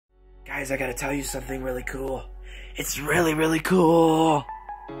Guys, I gotta tell you something really cool. It's really, really cool.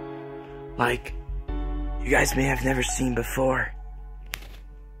 Like, you guys may have never seen before.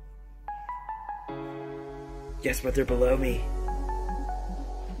 Guess what? They're below me.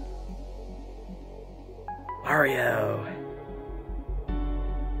 Mario.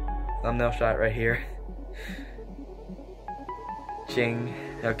 Thumbnail shot right here. Ching.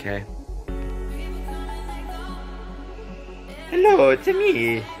 Okay. Hello, it's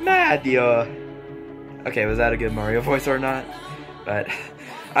me, Mario. Okay, was that a good Mario voice or not? But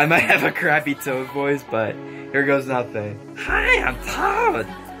I might have a crappy Toad voice, but here goes nothing. Hi, I'm Toad.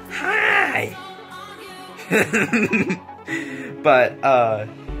 Hi. But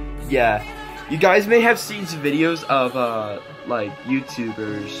yeah, you guys may have seen some videos of like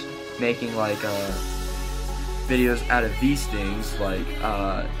YouTubers making like videos out of these things, like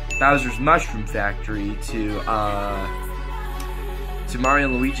Bowser's Mushroom Factory to Mario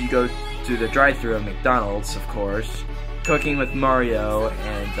and Luigi go to the drive-thru at McDonald's, of course, cooking with Mario,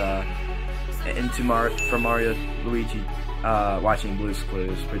 and for Mario Luigi watching Blue's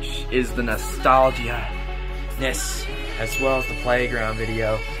Clues, which is the nostalgia-ness, as well as the playground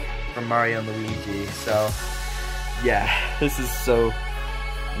video from Mario and Luigi. So yeah, this is so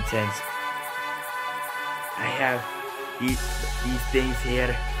intense. I have these things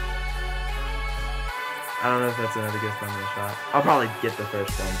here. I don't know if that's another good thumbnail shot. I'll probably get the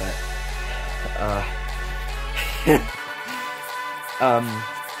first one, but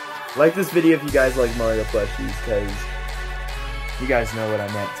like this video if you guys like Mario plushies, because you guys know what I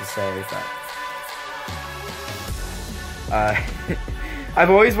meant to say. But I've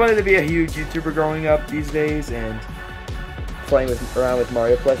always wanted to be a huge YouTuber growing up these days, and playing around with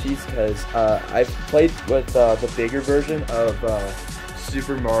Mario plushies, because I've played with the bigger version of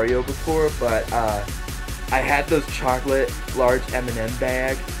Super Mario before, but I had those chocolate large M&M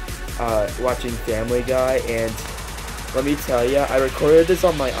bag watching Family Guy, and let me tell you, I recorded this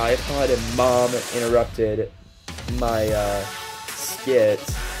on my iPod, and Mom interrupted my skit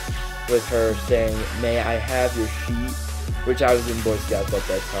with her saying, "May I have your sheet?" Which I was in Boy Scouts at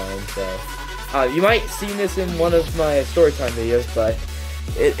that time, so you might have seen this in one of my storytime videos, but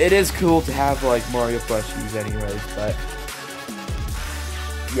it is cool to have like Mario plushies anyways. But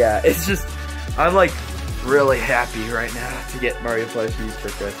yeah, it's just, I'm like really happy right now to get Mario plushies for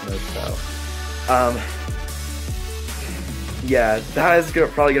Christmas. So yeah, that is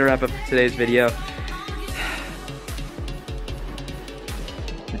probably gonna wrap up today's video.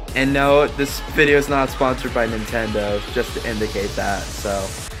 And no, this video is not sponsored by Nintendo, just to indicate that. So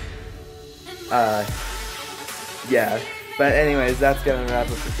yeah, but anyways, that's gonna wrap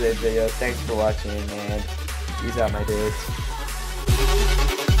up for today's video. Thanks for watching, and peace out, my dudes.